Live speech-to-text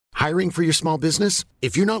Hiring for your small business?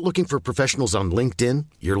 If you're not looking for professionals on LinkedIn,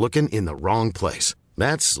 you're looking in the wrong place.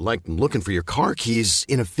 That's like looking for your car keys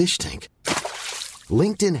in a fish tank.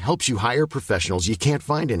 LinkedIn helps you hire professionals you can't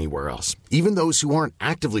find anywhere else, even those who aren't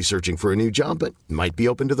actively searching for a new job but might be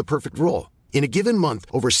open to the perfect role. In a given month,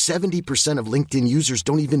 over 70% of LinkedIn users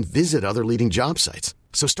don't even visit other leading job sites.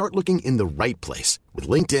 So start looking in the right place. With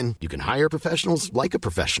LinkedIn, you can hire professionals like a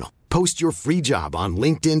professional. Post your free job on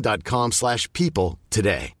linkedin.com/people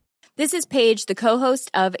today. This is Paige, the co-host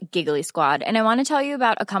of Giggly Squad, and I want to tell you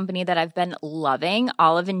about a company that I've been loving,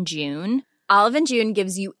 Olive & June. Olive & June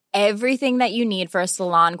gives you everything that you need for a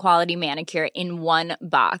salon-quality manicure in one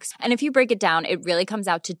box. And if you break it down, it really comes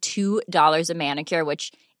out to $2 a manicure,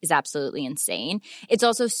 which is absolutely insane. It's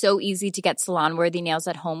also so easy to get salon-worthy nails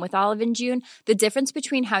at home with Olive & June. The difference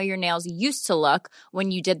between how your nails used to look when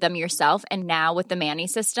you did them yourself and now with the Mani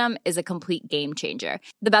system is a complete game changer.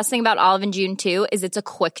 The best thing about Olive & June, too, is it's a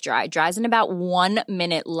quick dry. Dries in about 1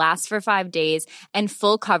 minute, lasts for 5 days, and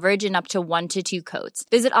full coverage in up to 1 to 2 coats.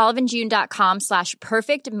 Visit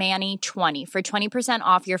oliveandjune.com/perfectmani20 for 20%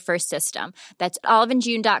 off your first system. That's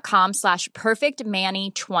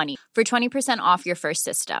oliveandjune.com/perfectmani20 for 20% off your first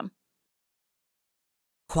system.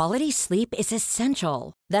 Quality sleep is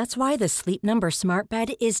essential. That's why the Sleep Number Smart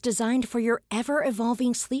Bed is designed for your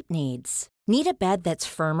ever-evolving sleep needs. Need a bed that's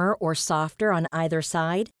firmer or softer on either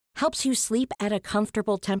side? Helps you sleep at a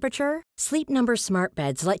comfortable temperature? Sleep Number Smart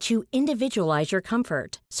Beds let you individualize your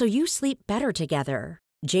comfort, so you sleep better together.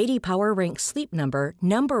 J.D. Power ranks Sleep Number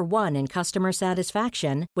number 1 in customer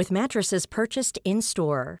satisfaction with mattresses purchased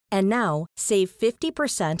in-store. And now, save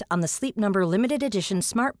 50% on the Sleep Number Limited Edition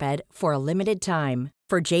Smart Bed for a limited time.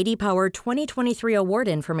 For J.D. Power 2023 award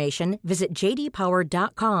information, visit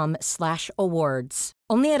jdpower.com/awards.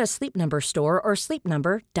 Only at a Sleep Number store or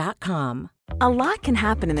sleepnumber.com. A lot can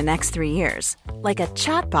happen in the next 3 years. Like a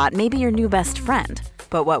chatbot may be your new best friend.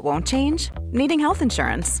 But what won't change? Needing health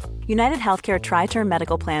insurance. United Healthcare Tri-Term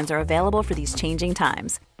Medical Plans are available for these changing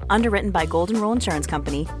times. Underwritten by Golden Rule Insurance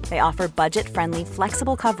Company, they offer budget-friendly,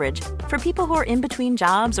 flexible coverage for people who are in between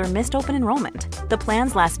jobs or missed open enrollment. The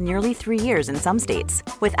plans last nearly 3 years in some states,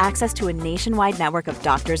 with access to a nationwide network of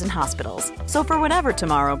doctors and hospitals. So for whatever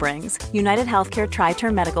tomorrow brings, United Healthcare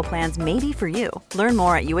Tri-Term Medical Plans may be for you. Learn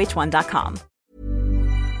more at uh1.com.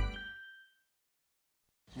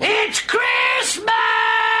 It's Christmas!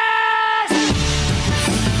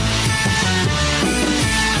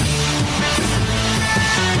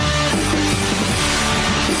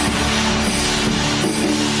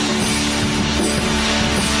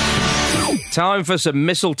 Time for some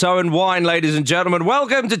mistletoe and wine, ladies and gentlemen.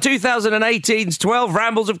 Welcome to 2018's 12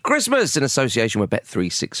 Rambles of Christmas in association with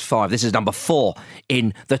Bet365. This is number 4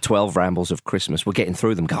 in the 12 Rambles of Christmas. We're getting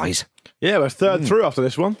through them, guys. Yeah, we're third through after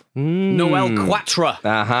this one. Noel Quattro.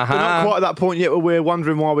 We're not quite at that point yet where we're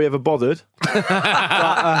wondering why we ever bothered.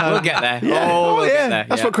 We'll get there. Yeah. We'll get there.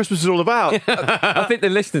 That's what Christmas is all about. I think the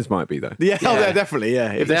listeners might be, though. Yeah, oh, they're definitely,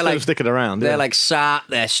 if they're still sticking around. They're like sat,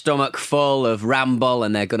 their stomach full of ramble,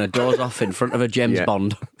 and they're going to doze off in front of a James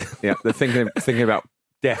Bond. Yeah, they're thinking about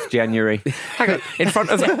Death January. Hang on, in front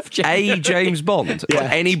of a James Bond? Yeah.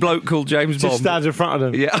 Like any bloke called James Bond? Just stands in front of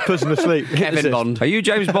them, yeah. puts them to sleep. Kevin Bond. Are you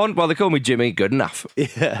James Bond? Well, they call me Jimmy. Good enough.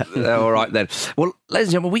 Yeah. All right, then. Well, ladies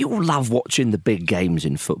and gentlemen, we all love watching the big games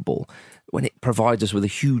in football when it provides us with a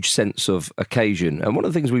huge sense of occasion. And one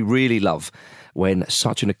of the things we really love when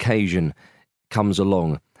such an occasion comes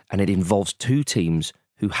along and it involves two teams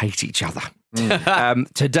who hate each other.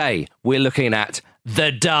 Today, we're looking at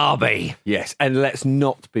the derby. Yes, and let's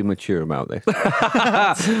not be mature about this.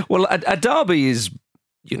 Well, a derby is,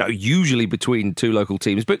 usually between two local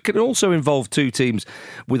teams, but can also involve two teams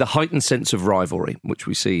with a heightened sense of rivalry, which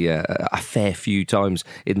we see a fair few times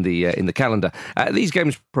in the calendar. These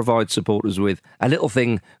games provide supporters with a little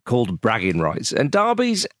thing called bragging rights, and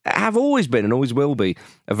derbies have always been and always will be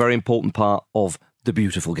a very important part of the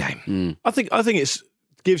beautiful game. I think it's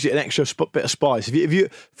gives you an extra bit of spice. If you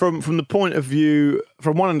from the point of view,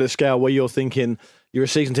 from one end of the scale where you're thinking you're a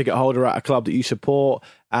season ticket holder at a club that you support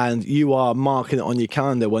and you are marking it on your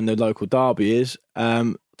calendar when the local derby is,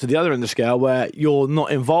 to the other end of the scale where you're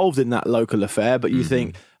not involved in that local affair, but you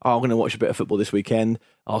think, I'm going to watch a bit of football this weekend.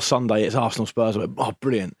 Sunday it's Arsenal Spurs.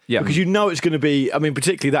 Brilliant! Yeah, because it's going to be. I mean,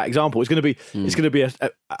 particularly that example. It's going to be. It's going to be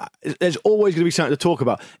there's always going to be something to talk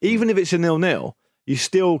about, even if it's a 0-0. You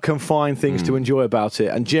still can find things to enjoy about it.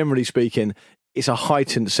 And generally speaking, it's a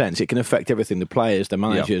heightened sense. It can affect everything. The players, the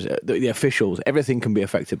managers, the officials, everything can be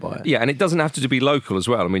affected by it. Yeah, and it doesn't have to be local as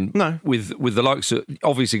well. I mean, no. with the likes of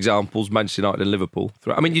obvious examples, Manchester United and Liverpool.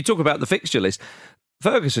 I mean, you talk about the fixture list.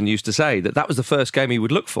 Ferguson used to say that was the first game he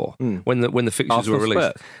would look for when the fixtures Arsenal were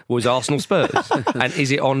released. Spurs. Was Arsenal Spurs, and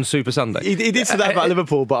is it on Super Sunday? He did say that about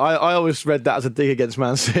Liverpool, but I always read that as a dig against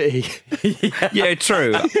Man City. Yeah,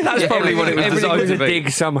 true. That's probably what it was Everything designed was to a be. dig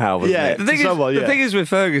somehow, wasn't Yeah. it? The thing is with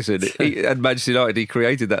Ferguson and Manchester United, he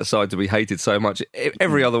created that side to be hated so much.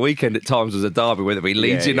 Every other weekend at times was a derby, whether it be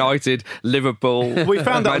Leeds United, Liverpool. We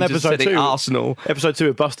found that on Manchester episode City, 2. Arsenal. Episode 2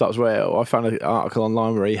 of Bust Ups, where I found an article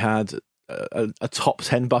online where he had a top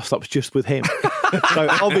 10 bust ups just with him. So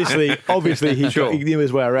obviously he knew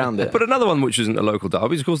his way around it. But another one which isn't a local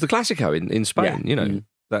derby is, of course, the Clasico in Spain. You know,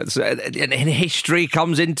 that's and history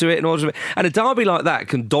comes into it, and a derby like that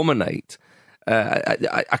can dominate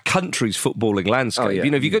a country's footballing landscape. Oh, yeah.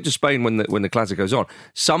 You know, if you go to Spain when the Clasico's on,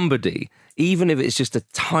 somebody, even if it's just a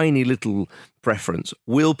tiny little preference,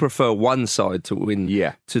 will prefer one side to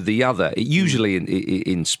win to the other. Usually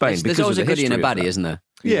in Spain, There's because always of a the goodie and a history of baddie, that. isn't there?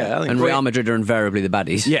 Yeah, I think And Real Madrid are invariably the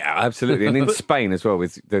baddies. Yeah, absolutely. And in Spain as well,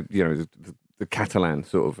 with the Catalan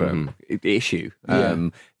sort of issue,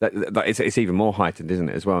 that it's even more heightened, isn't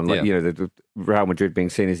it? As well, and the Real Madrid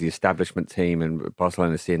being seen as the establishment team, and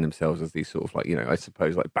Barcelona seeing themselves as these sort of I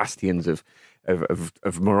suppose bastions of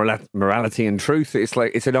morality and truth. It's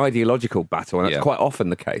like it's an ideological battle, and that's quite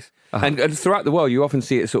often the case. And throughout the world, you often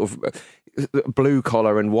see it sort of blue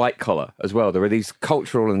collar and white collar as well. There are these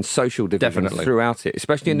cultural and social divisions throughout it,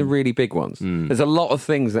 especially in the really big ones. There's a lot of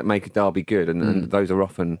things that make a derby good, and those are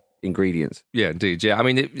often ingredients. Yeah, indeed. Yeah, I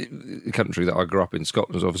mean, the country that I grew up in,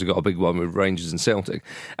 Scotland, has obviously got a big one with Rangers and Celtic.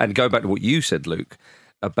 And go back to what you said, Luke,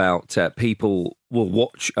 about people will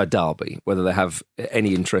watch a derby, whether they have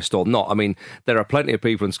any interest or not. I mean, there are plenty of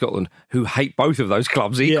people in Scotland who hate both of those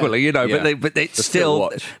clubs equally, but they still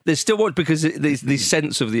watch because there's the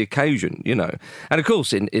sense of the occasion, And of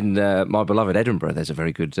course, in my beloved Edinburgh, there's a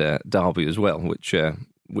very good derby as well, which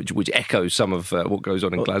echoes some of what goes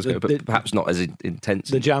on in Glasgow, but perhaps not as intense.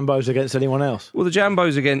 The Jambos against anyone else? Well, the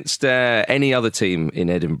Jambos against any other team in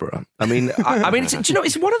Edinburgh. I mean,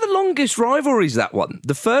 it's one of the longest rivalries, that one.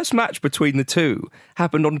 The first match between the two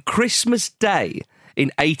happened on Christmas Day in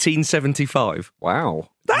 1875. Wow.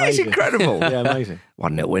 That is incredible. Yeah, amazing.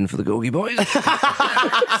 1-0 win for the Gorgie boys.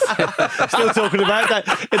 Still talking about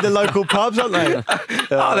that in the local pubs, aren't they?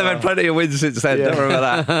 They've had plenty of wins since then. Don't worry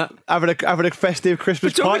about that. Having a festive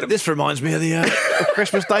Christmas pie. This reminds me of the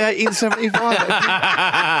Christmas Day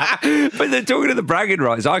 1875. But they're talking of the bragging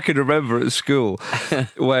rights. I can remember at school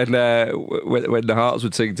when the Hearts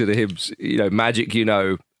would sing to the hymns, Magic,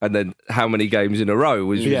 and then how many games in a row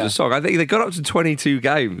was a song. I think they got up to 22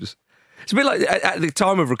 games. It's a bit like at the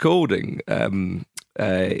time of recording. I don't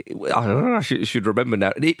know. I should remember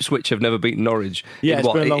now. Ipswich have never beaten Norwich. Yeah, it's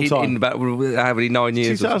been a long time. In about how many 9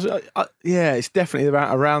 years? It's definitely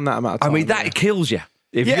around that amount of time. I mean, that kills you.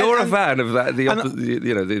 If you're a fan of that,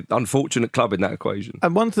 the unfortunate club in that equation.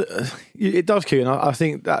 And one thing, it does kill you. And I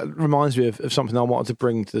think that reminds me of something I wanted to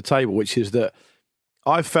bring to the table, which is that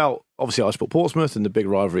I felt, obviously I support Portsmouth and the big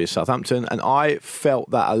rivalry is Southampton, and I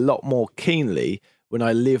felt that a lot more keenly when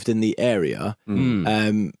I lived in the area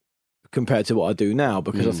compared to what I do now,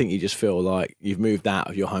 because I think you just feel like you've moved out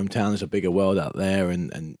of your hometown. There's a bigger world out there,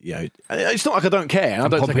 and it's not like I don't care. And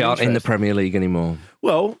Pompey aren't in the Premier League anymore.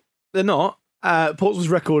 Well, they're not. Portsmouth's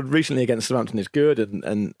record recently against Southampton is good,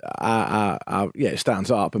 and it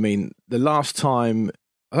stands up. I mean, the last time,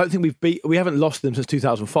 I don't think we haven't lost them since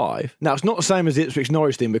 2005. Now, it's not the same as the Ipswich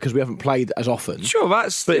Norwich team because we haven't played as often. Sure, but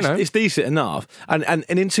it's decent enough. And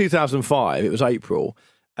in 2005, it was April.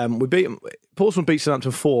 Portsmouth beat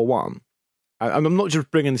Southampton 4-1. I'm not just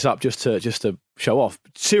bringing this up just to show off.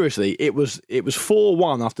 Seriously, it was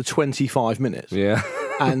 4-1 after 25 minutes. Yeah,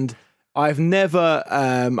 and I've never.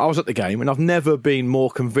 I was at the game, and I've never been more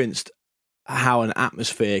convinced how an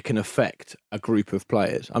atmosphere can affect a group of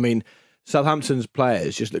players. I mean, Southampton's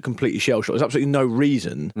players just look completely shell-shocked. There's absolutely no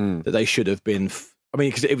reason that they should have been.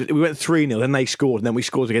 Because we went 3-0, then they scored, and then we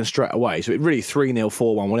scored again straight away. So it really 3-0,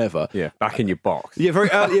 4-1, whatever. Yeah, back in your box. Yeah, very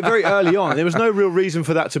early on. There was no real reason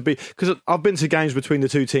for that to be. Because I've been to games between the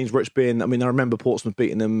two teams where it's been. I mean, I remember Portsmouth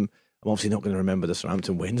beating them. I'm obviously not going to remember the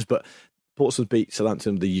Southampton wins, but Portsmouth beat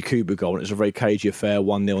Southampton with the Yakubu goal, and it was a very cagey affair,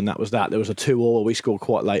 1-0, and that was that. There was a 2-2 we scored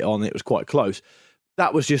quite late on, and it was quite close.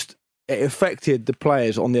 That was just. It affected the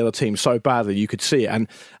players on the other team so badly you could see it,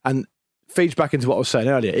 and feeds back into what I was saying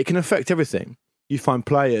earlier. It can affect everything. You find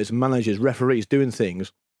players, managers, referees doing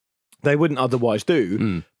things they wouldn't otherwise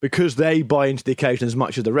do because they buy into the occasion as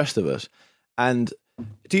much as the rest of us. And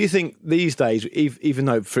do you think these days, even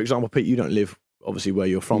though, for example, Pete, you don't live obviously where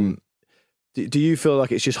you're from, Do you feel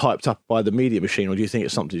like it's just hyped up by the media machine, or do you think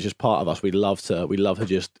it's something that's just part of us? We love to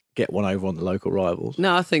just get one over on the local rivals.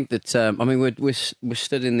 No, I think that. We're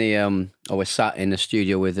stood in the or we're sat in the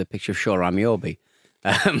studio with a picture of Shoran Miobi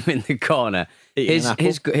in the corner.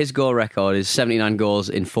 His goal record is 79 goals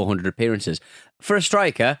in 400 appearances. For a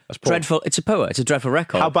striker, dreadful. It's a dreadful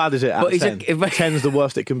record. How bad is it? Out of 10? 10's the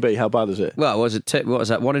worst it can be. How bad is it? Well, what was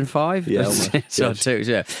that? 1 in 5? Yeah, so yes. 2.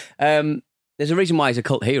 Yeah. There's a reason why he's a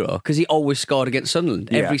cult hero, because he always scored against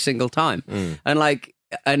Sunderland every single time,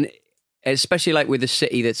 and especially like with a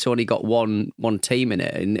City that's only got one team in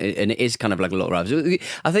it, and it is kind of like a lot of rivals.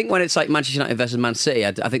 I think when it's like Manchester United versus Man City,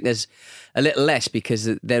 I think there's a little less because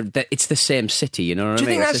it's the same city. You know what I mean?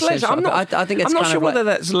 Do you think that's less? I'm not sure whether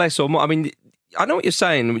that's less or more. I mean, I know what you're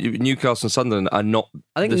saying. Newcastle and Sunderland are not.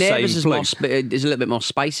 I think Neighbours is a little bit more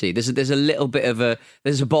spicy. There's a little bit of a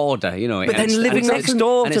border, you know. But then living next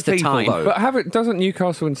door to people, though. But doesn't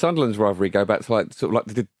Newcastle and Sunderland's rivalry go back to like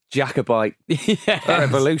the Jacobite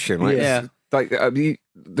revolution? Right? Yeah.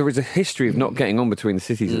 There is a history of not getting on between the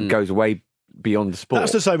cities that goes way beyond the sport.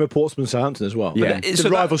 That's the same with Portsmouth and Southampton as well. Yeah. The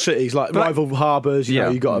rival cities, like rival harbours, you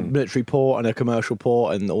know, you've got a military port and a commercial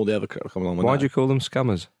port and all the other come along with Why do you call them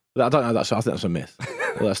scummers? I don't know. I think that's a myth.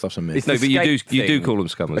 All that stuff's a myth. No, but you do call them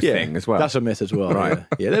scummers. Thing as well. That's a myth as well. Right?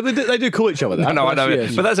 Yeah, they do call each other that. I know.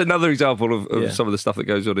 But that's another example of some of the stuff that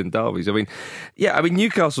goes on in derbies. I mean,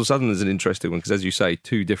 Newcastle Sunderland is an interesting one because, as you say,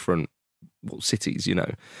 two different cities, you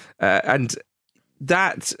know, and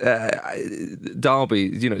that derby,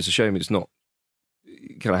 you know, it's a shame it's not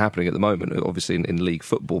kind of happening at the moment, obviously in league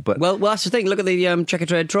football. But well, that's the thing. Look at the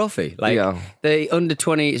Checkatrade Trophy. The under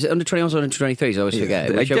 20, is it under 21s or under 23s? I always forget.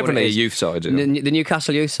 Definitely a youth side. The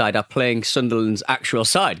Newcastle youth side are playing Sunderland's actual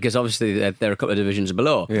side because obviously they're a couple of divisions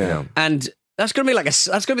below. Yeah, and that's going to be that's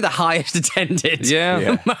going to be the highest attended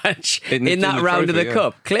match in that round of the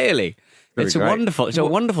cup. Clearly. It's a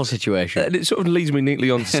wonderful situation. And it sort of leads me neatly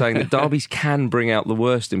on to saying that derbies can bring out the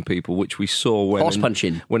worst in people, which we saw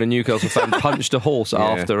when a Newcastle fan punched a horse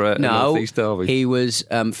after a North East derby. He was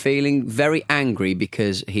feeling very angry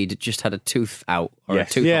because he'd just had a tooth out. A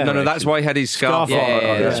tooth No, that's why he had his scarf on.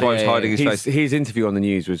 That's why he was hiding his face. His interview on the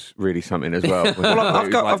news was really something as well. Well, I've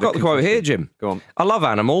got the quote here, Jim. Go on. I love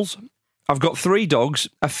animals. I've got 3 dogs,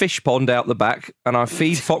 a fish pond out the back, and I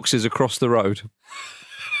feed foxes across the road.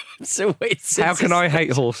 So how can I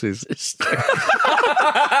hate horses? The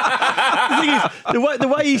thing is, the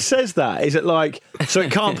way he says that is that so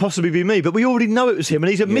it can't possibly be me, but we already know it was him,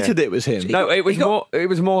 and he's admitted it was him. No, it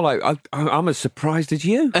was more like I'm as surprised as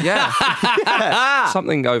you. Yeah.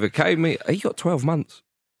 Something overcame me. He got 12 months.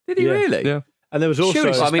 Did he really? Yeah. And there was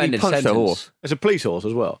also, he punched a horse. It's a police horse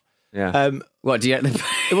as well. Yeah. What do you?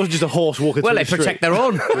 It wasn't just a horse walking. Well, through they protect their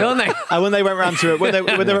own, don't they? And when they went round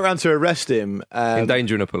to arrest him,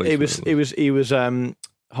 endangering a police. He was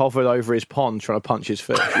hovered over his pond trying to punch his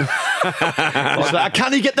fish.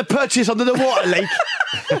 Can he get the purchase under the water leak?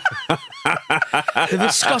 The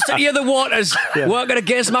viscosity of the waters working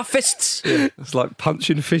against my fists. It's like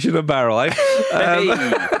punching fish in a barrel, eh?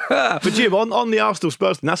 But Jim, on the Arsenal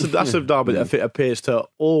Spurs thing, that's a derby that appears to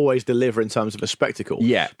always deliver in terms of a spectacle.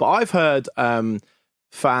 Yeah. But I've heard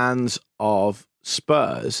fans of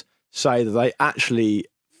Spurs say that they actually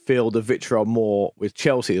feel the vitriol more with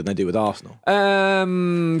Chelsea than they do with Arsenal.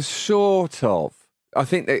 Sort of. I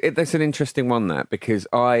think that's an interesting one, that, because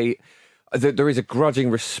there is a grudging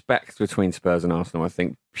respect between Spurs and Arsenal, I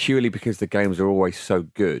think, purely because the games are always so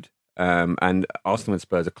good. And Arsenal and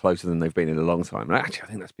Spurs are closer than they've been in a long time. And actually, I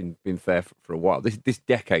think that's been fair for a while. This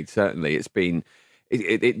decade, certainly, it's been...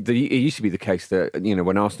 It used to be the case that, you know,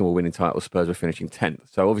 when Arsenal were winning titles, Spurs were finishing 10th.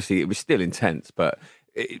 So obviously it was still intense, but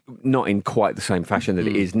not in quite the same fashion that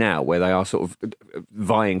it is now, where they are sort of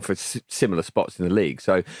vying for similar spots in the league.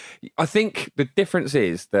 So I think the difference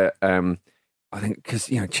is that I think because,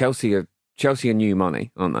 you know, Chelsea are new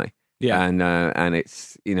money, aren't they? Yeah, and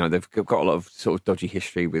it's, you know, they've got a lot of sort of dodgy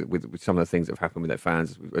history with some of the things that have happened with their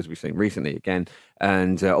fans, as we've seen recently again,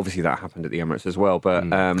 and obviously that happened at the Emirates as well. But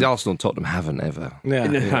the Arsenal and Tottenham haven't ever. Yeah,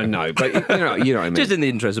 no, but you know what I mean. Just in the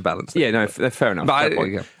interest of balance. Yeah, no, fair enough.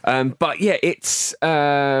 But yeah, it's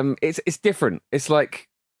different. It's like.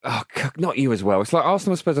 Oh, not you as well. It's like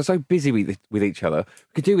Arsenal and Spurs are so busy with each other.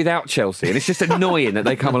 We could do without Chelsea, and it's just annoying that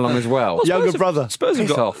they come along as well. Younger brother. Spurs have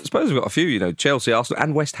got a few, you know, Chelsea, Arsenal,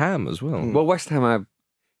 and West Ham as well. Well, West Ham are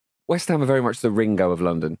very much the Ringo of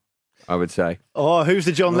London, I would say. Oh, who's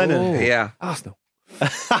the John Lennon? Yeah, Arsenal. Who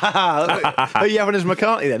are you having as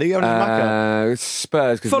McCartney then? Who are you having as Macca?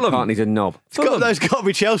 Spurs, because McCartney's a knob. It's got to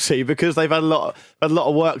be Chelsea because they've had a lot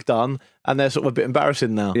of work done and they're sort of a bit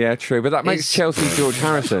embarrassing now. Yeah, true, but that makes Chelsea George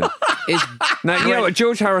Harrison. No, you know what?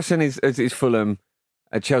 George Harrison is Fulham.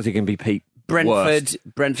 Chelsea can be Pete. Brentford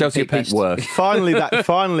Chelsea Pete worse.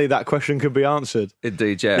 Finally, that question could be answered.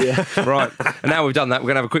 Indeed, yeah. Right. And now we've done that, we're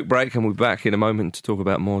going to have a quick break and we'll be back in a moment to talk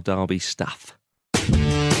about more Derby stuff.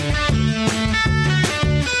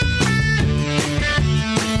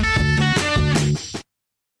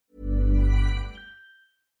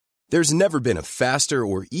 There's never been a faster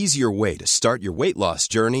or easier way to start your weight loss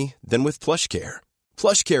journey than with PlushCare.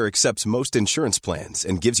 PlushCare accepts most insurance plans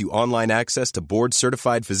and gives you online access to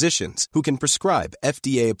board-certified physicians who can prescribe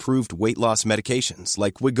FDA-approved weight loss medications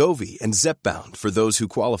like Wegovy and Zepbound for those who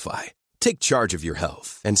qualify. Take charge of your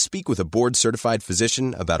health and speak with a board-certified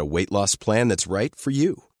physician about a weight loss plan that's right for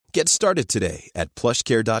you. Get started today at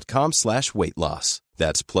plushcare.com/weight loss.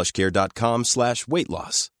 That's plushcare.com/weight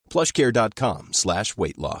loss.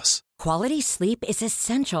 plushcare.com/weight loss. Quality sleep is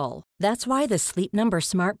essential. That's why the Sleep Number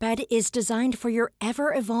Smart Bed is designed for your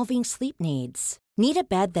ever-evolving sleep needs. Need a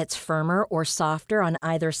bed that's firmer or softer on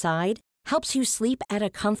either side? Helps you sleep at a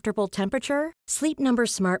comfortable temperature? Sleep Number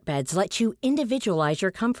Smart Beds let you individualize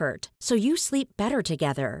your comfort, so you sleep better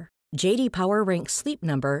together. J.D. Power ranks Sleep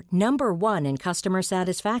Number number 1 in customer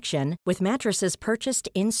satisfaction with mattresses purchased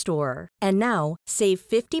in-store. And now, save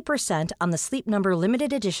 50% on the Sleep Number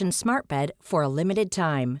Limited Edition Smart Bed for a limited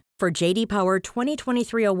time. For J.D. Power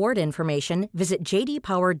 2023 award information, visit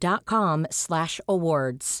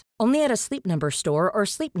jdpower.com/awards. Only at a Sleep Number store or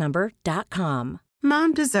sleepnumber.com.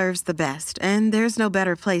 Mom deserves the best, and there's no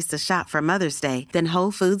better place to shop for Mother's Day than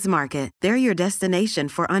Whole Foods Market. They're your destination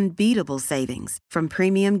for unbeatable savings, from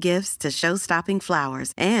premium gifts to show-stopping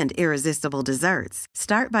flowers and irresistible desserts.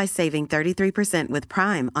 Start by saving 33% with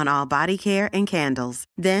Prime on all body care and candles.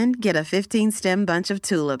 Then get a 15-stem bunch of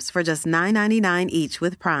tulips for just $9.99 each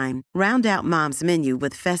with Prime. Round out Mom's menu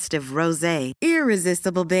with festive rosé,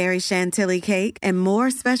 irresistible berry chantilly cake, and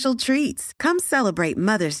more special treats. Come celebrate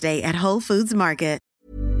Mother's Day at Whole Foods Market.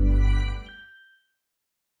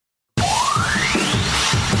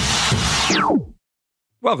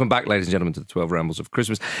 Welcome back, ladies and gentlemen, to the 12 Rambles of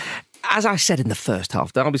Christmas. As I said in the first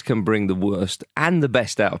half, derbies can bring the worst and the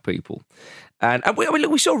best out of people. And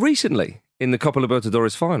we saw recently in the Copa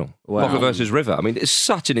Libertadores final, Boca versus River. I mean, it's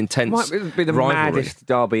such an intense Might be the rivalry. maddest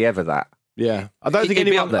derby ever, that. Yeah. I don't think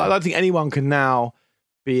anyone can now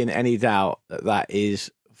be in any doubt that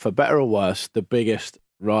is, for better or worse, the biggest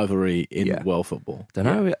rivalry in world football. Don't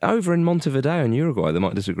know. Over in Montevideo in Uruguay, they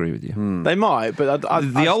might disagree with you. They might, but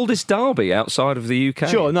the oldest derby outside of the UK.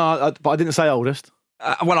 Sure, no, but I didn't say oldest.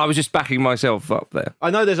 Well, I was just backing myself up there.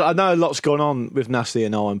 I know a lot's gone on with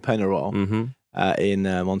Nacional and Peñarol in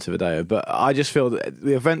Montevideo, but I just feel that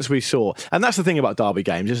the events we saw, and that's the thing about derby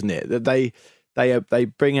games, isn't it? That they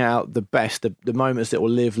bring out the best, the moments that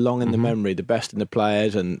will live long in the memory, the best in the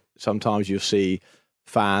players, and sometimes you'll see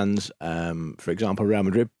fans, for example, Real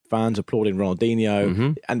Madrid fans applauding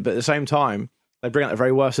Ronaldinho, but at the same time, they bring out the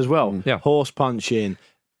very worst as well. Horse punching,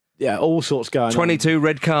 all sorts going on. 22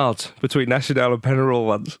 red cards between Nacional and Peñarol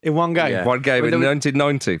once. In one game? Yeah. One game in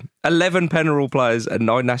 1990. 11 Peñarol players and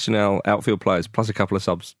 9 Nacional outfield players, plus a couple of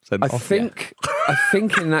subs sent off. I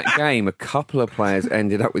think in that game, a couple of players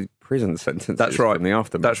ended up with prison sentences. That's right. In the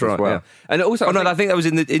aftermath. That's right, as well. Yeah. And also, I think that was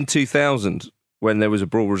in 2000. When there was a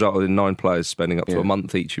brawl resulted in 9 players spending up to a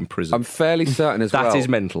month each in prison. I'm fairly certain as well. That is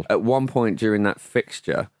mental. At one point during that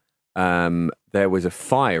fixture, there was a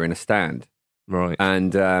fire in a stand. Right.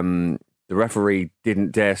 And the referee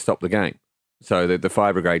didn't dare stop the game. So the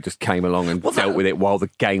fire brigade just came along and dealt with it while the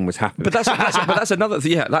game was happening. But that's another...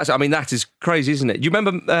 Yeah, that is crazy, isn't it? Do you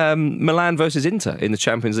remember Milan versus Inter in the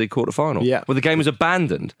Champions League quarter-final? Yeah. Where the game was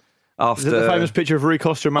abandoned. After, is it the famous picture of Rui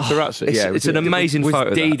Costa and Materazzi? It's an amazing photo.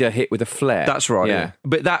 Was Dida hit with a flare? That's right. Yeah.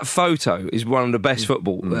 But that photo is one of the best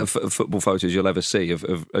football photos you'll ever see of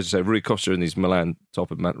as I say, Rui Costa in his Milan top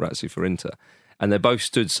of Materazzi for Inter, and they both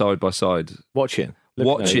stood side by side watching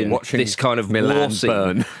this kind of Milan war scene.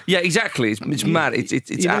 Burn. Yeah, exactly. It's mad. It's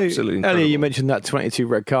absolutely incredible. Earlier you mentioned that 22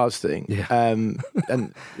 red cards thing, and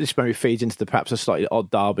this maybe feeds into perhaps the slightly odd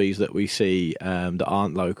derbies that we see that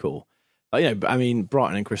aren't local. I mean,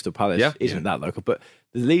 Brighton and Crystal Palace isn't that local, but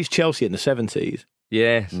the Leeds Chelsea in the 70s.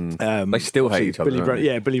 Yes. They still hate each other.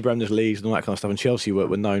 Billy Bremner's Leeds and all that kind of stuff. And Chelsea were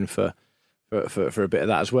known for a bit of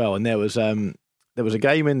that as well. And there was a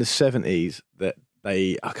game in the 70s that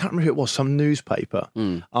I can't remember who it was, some newspaper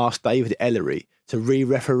asked David Ellery to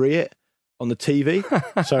re-referee it on the TV.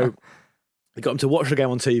 So they got him to watch the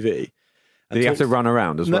game on TV. Did he have to run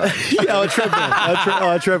around as well? I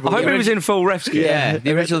treble. I hope it was in full ref ski. Yeah,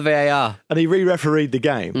 the original VAR. And he re-refereed the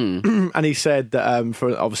game. And he said that,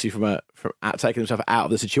 from taking himself out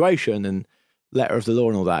of the situation and letter of the law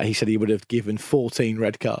and all that, he said he would have given 14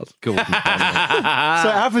 red cards. So it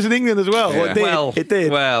happens in England as well. Yeah. It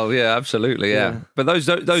did. Well, yeah, absolutely, yeah. But those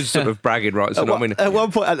sort of bragging rights are not. At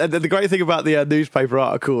one point, and the great thing about the newspaper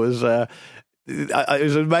article was. It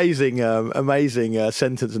was an amazing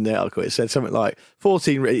sentence in the article. It said something like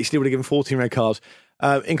 14. He still would have given 14 red cards,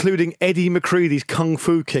 including Eddie McCready's kung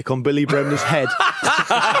fu kick on Billy Bremner's head.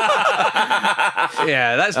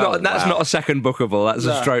 Yeah, that's not a second bookable. That's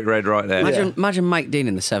a straight red right there. Imagine Mike Dean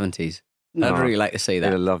in the 70s. I'd really like to see that.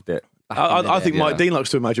 I'd have loved it. I think Mike Dean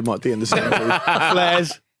likes to imagine Mike Dean in the 70s.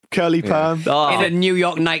 Flares. Curly perm. In a New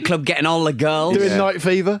York nightclub getting all the girls. Doing Night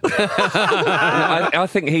Fever. I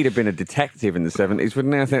think he'd have been a detective in the 70s,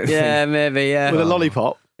 wouldn't he? I think. Yeah, maybe, yeah. With a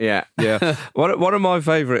lollipop. Yeah. One of my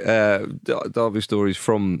favourite derby stories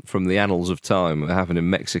from the annals of time happened in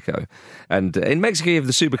Mexico. And in Mexico, you have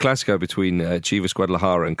the Super Clásico between Chivas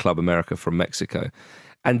Guadalajara and Club America from Mexico.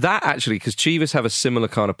 And that actually, because Chivas have a similar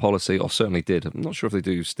kind of policy, or certainly did, I'm not sure if they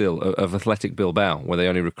do still, of Athletic Bilbao, where they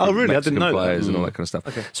only recruit Mexican players and all that kind of stuff.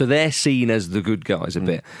 Okay. So they're seen as the good guys a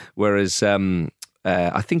bit, whereas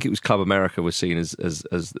I think it was Club America was seen as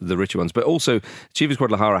the richer ones. But also, Chivas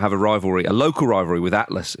Guadalajara have a local rivalry with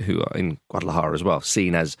Atlas, who are in Guadalajara as well,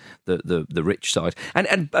 seen as the rich side.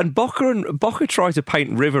 And Boca try to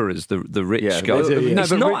paint River as the rich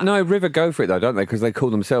guy. No, River go for it though, don't they? Because they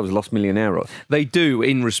call themselves Los Millonarios. They do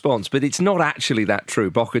in response, but it's not actually that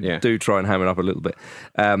true. Boca do try and ham it up a little bit.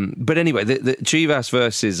 But anyway, the Chivas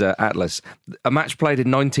versus Atlas, a match played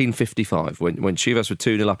in 1955 when Chivas were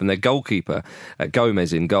 2-0 up, and their goalkeeper,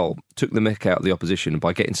 Gomez in goal, took the mick out of the opposition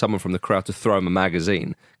by getting someone from the crowd to throw him a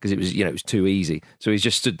magazine because it was too easy. So he's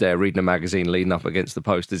just stood there reading a magazine leaning up against the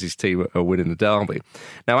post as his team are winning the derby.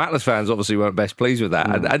 Now, Atlas fans obviously weren't best pleased with that,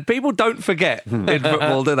 and people don't forget in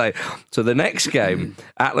football, do they? So the next game,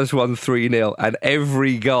 Atlas won 3-0, and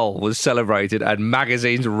every goal was celebrated and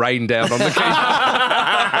magazines rained down on the keeper.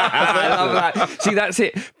 I love that. See, that's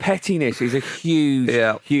it. Pettiness is a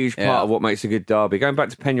huge part of what makes a good derby. Going back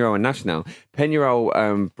to Peñarol and Nacional,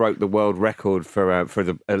 Peñarol broke the world record for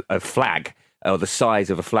a flag, or the size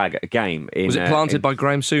of a flag at a game. Was it planted by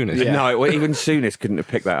Graham Souness? Yeah. No, even Souness couldn't have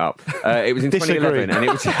picked that up. It was in 2011, and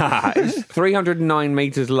it was 309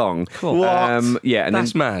 metres long. Cool. What? And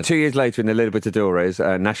that's then mad. 2 years later in the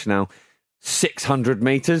Libertadores, Nacional, 600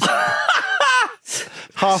 metres.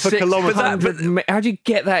 Half a kilometre. How do you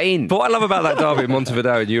get that in? But what I love about that derby in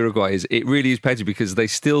Montevideo in Uruguay is it really is petty because they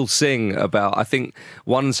still sing about, I think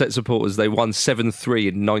one set of supporters, they won 7-3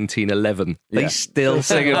 in 1911. They still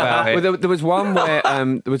sing about it. Well, there was one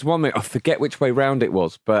where I forget which way round it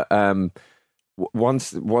was, but one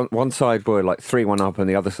side were like 3-1 up and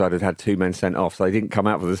the other side had 2 men sent off, so they didn't come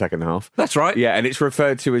out for the second half. That's right. Yeah, and it's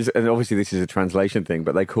referred to as, and obviously this is a translation thing,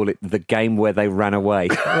 but they call it the game where they ran away.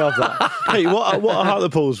 I love that. Hey, what are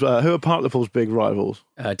Hartlepool's? Who are Hartlepool's big rivals?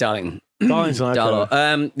 Darlington.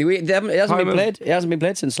 Darlow. It hasn't been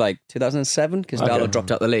played since like 2007 because Darlow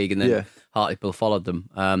dropped out the league and then Hartlepool followed them.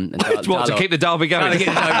 To keep the derby going.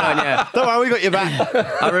 Yeah. Don't worry, we got your back.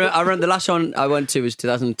 I remember the last one I went to was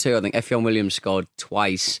 2002. I think Effiong Williams scored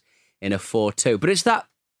twice in a 4-2. But it's that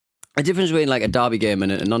a difference between like a derby game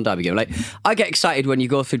and a non-derby game. Like I get excited when you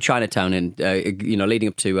go through Chinatown and leading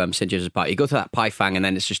up to St James's Park. You go through that Pai Fang and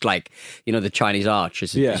then it's just like the Chinese Arch,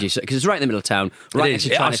 because it's right in the middle of town, right next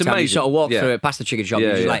to Chinatown. You sort of walk through it past the chicken shop,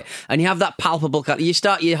 and you have that palpable.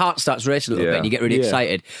 Your heart starts racing a little bit, and you get really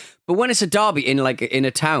excited. But when it's a derby in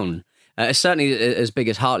a town. Certainly as big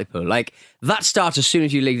as Hartlepool, like that starts as soon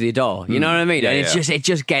as you leave the door. You know what I mean? And it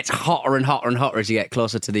just gets hotter and hotter and hotter as you get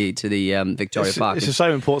closer to the Victoria Park. It's the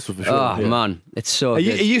same in Portsmouth for sure. Oh man, it's so good.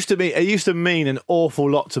 It used to mean an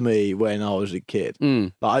awful lot to me when I was a kid.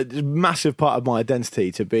 Like it's a massive part of my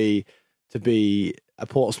identity to be a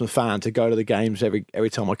Portsmouth fan, to go to the games every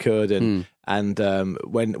time I could, and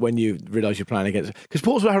when you realise you're playing against, because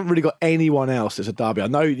Portsmouth haven't really got anyone else that's a derby. I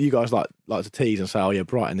know you guys like to tease and say, oh yeah,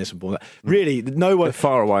 Brighton this and Bournemouth. Really, no one. They're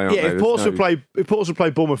far away. Aren't they? If Portsmouth play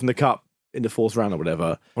Bournemouth in the cup in the 4th round or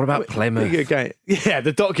whatever. What about Plymouth? Yeah,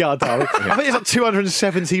 the Dockyard derby. I think it's like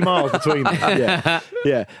 270 miles between them.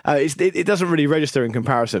 It doesn't really register in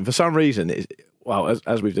comparison for some reason.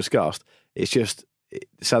 As we've discussed, it's just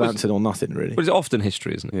Southampton or nothing, really. But it's often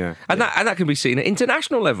history, isn't it? Yeah. And that can be seen at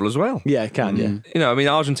international level as well. Yeah, it can,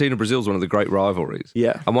 Argentina-Brazil is one of the great rivalries.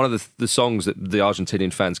 Yeah. And one of the songs that the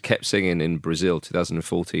Argentinian fans kept singing in Brazil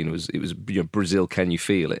 2014 was Brazil, Can You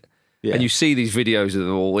Feel It? Yeah. And you see these videos of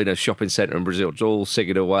them all in a shopping centre in Brazil, all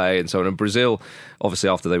singing away and so on. And Brazil, obviously,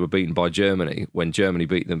 after they were beaten by Germany, when Germany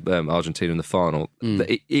beat them, Argentina in the final,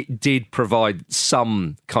 it did provide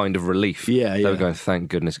some kind of relief. They were going, thank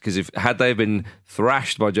goodness, because had they been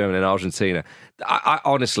thrashed by Germany and Argentina, I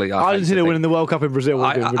honestly, Argentina winning the World Cup in Brazil would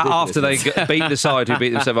have been ridiculous. After they beat the side who beat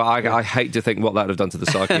themselves, I hate to think what that would have done to the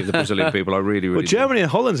psyche of the Brazilian people. I really, really. Well, Germany and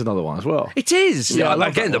Holland's another one as well. It is. Yeah,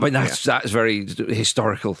 again, I mean that's very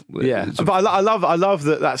historical. Yeah, but I love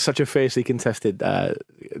that that's such a fiercely contested. I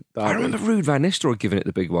remember Ruud van Nistelrooy giving it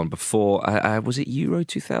the big one before. Was it Euro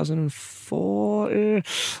 2004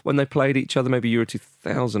 when they played each other? Maybe Euro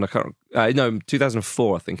 2000. I can't. No,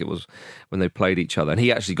 2004. I think it was when they played each other, and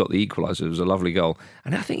he actually got the equaliser. It was a lovely goal,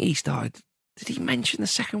 and I think he started. Did he mention the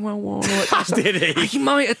Second World War? Did he? He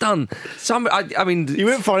might have done. I mean, you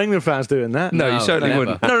wouldn't find England fans doing that. No, you certainly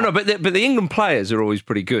wouldn't. No. But the England players are always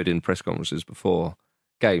pretty good in press conferences before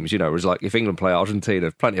games. Whereas like if England play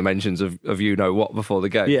Argentina, plenty of mentions of what before the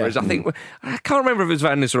game. Yeah. Whereas I can't remember if it was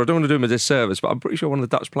Van Nistelrooy. I don't want to do him a disservice, but I'm pretty sure one of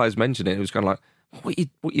the Dutch players mentioned it. It was kind of like,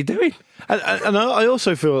 what you doing? And I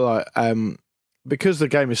also feel like because the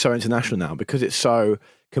game is so international now, because it's so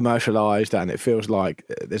commercialised, and it feels like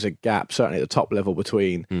there's a gap, certainly at the top level,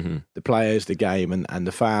 between the players, the game, and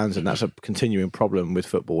the fans, and that's a continuing problem with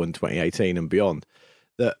football in 2018 and beyond.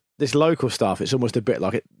 That this local stuff, it's almost a bit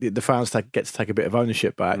like the fans get to take a bit of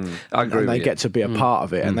ownership back, I agree and they with get to be a part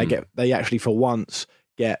of it, and they actually for once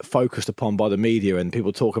get focused upon by the media, and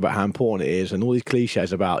people talk about how important it is, and all these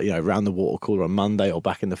cliches about round the water cooler on Monday, or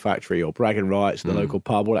back in the factory, or bragging rights in the local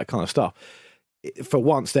pub, all that kind of stuff. For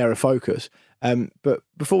once, they're a focus. But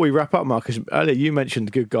before we wrap up, Marcus, earlier you mentioned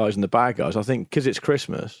the good guys and the bad guys. I think because it's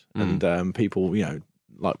Christmas and people,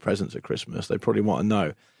 like presents at Christmas, they probably want to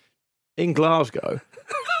know. In Glasgow,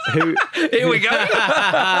 here we go.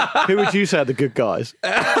 Who would you say are the good guys?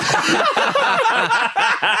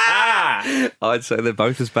 I'd say they're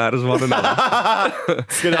both as bad as one another.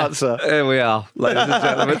 Good answer. Here we are, ladies and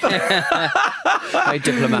gentlemen. Very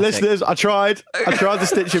diplomatic. Listeners, I tried to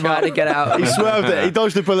stitch him up. Tried to get out. He swerved it. He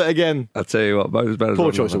dodged the bullet again. I'll tell you what, both as bad as Poor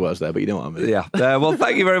one choice another. of words there, but you know what I mean. Yeah. Well,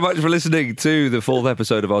 thank you very much for listening to the fourth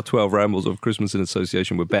episode of our 12 Rambles of Christmas in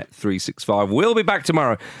association with Bet365. We'll be back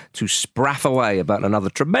tomorrow to spraff away about another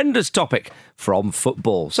tremendous topic from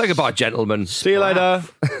football. Say goodbye, gentlemen. See you later.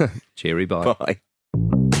 Cheery bye. Bye.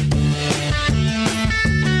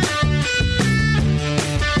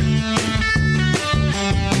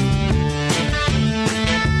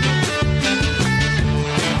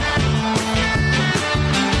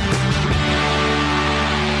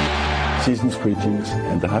 Season's greetings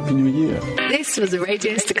and a Happy New Year. This was a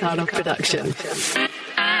Radio Staccato production.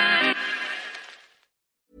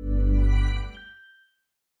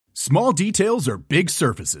 Small details are big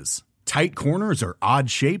surfaces. Tight corners are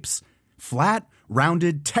odd shapes. Flat,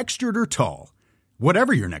 rounded, textured, or tall.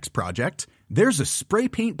 Whatever your next project, there's a spray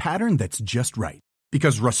paint pattern that's just right.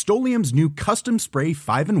 Because Rust-Oleum's new Custom Spray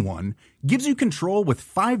 5-in-1 gives you control with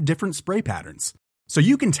 5 different spray patterns. So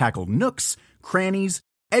you can tackle nooks, crannies,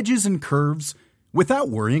 edges, and curves without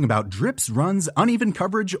worrying about drips, runs, uneven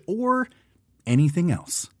coverage, or anything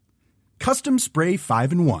else. Custom Spray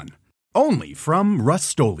 5-in-1. Only from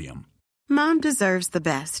Rust-Oleum. Mom deserves the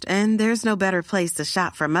best, and there's no better place to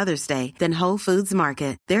shop for Mother's Day than Whole Foods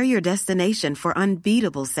Market. They're your destination for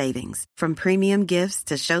unbeatable savings, from premium gifts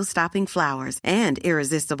to show-stopping flowers and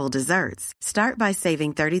irresistible desserts. Start by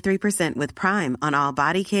saving 33% with Prime on all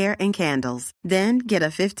body care and candles. Then get a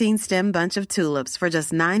 15-stem bunch of tulips for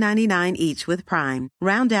just $9.99 each with Prime.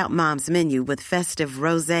 Round out Mom's menu with festive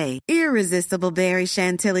rosé, irresistible berry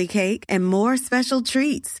chantilly cake, and more special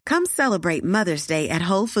treats. Come celebrate Mother's Day at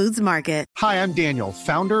Whole Foods Market. Hi, I'm Daniel,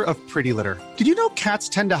 founder of Pretty Litter. Did you know cats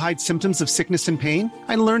tend to hide symptoms of sickness and pain?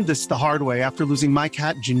 I learned this the hard way after losing my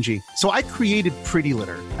cat, Gingy. So I created Pretty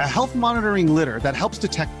Litter, a health monitoring litter that helps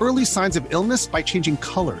detect early signs of illness by changing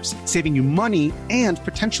colors, saving you money and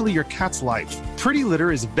potentially your cat's life. Pretty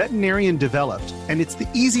Litter is veterinarian developed, and it's the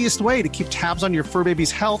easiest way to keep tabs on your fur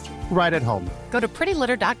baby's health right at home. Go to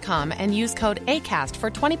prettylitter.com and use code ACAST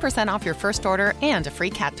for 20% off your first order and a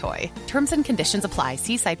free cat toy. Terms and conditions apply.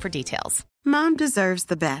 See site for details. Mom deserves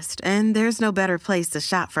the best, and there's no better place to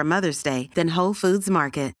shop for Mother's Day than Whole Foods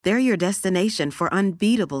Market. They're your destination for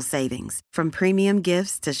unbeatable savings, from premium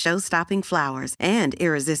gifts to show-stopping flowers and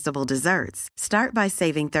irresistible desserts. Start by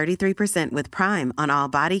saving 33% with Prime on all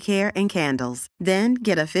body care and candles. Then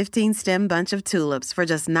get a 15-stem bunch of tulips for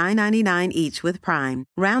just $9.99 each with Prime.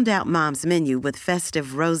 Round out Mom's menu with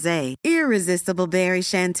festive rosé, irresistible berry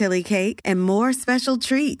chantilly cake, and more special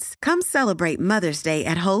treats. Come celebrate Mother's Day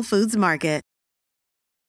at Whole Foods Market.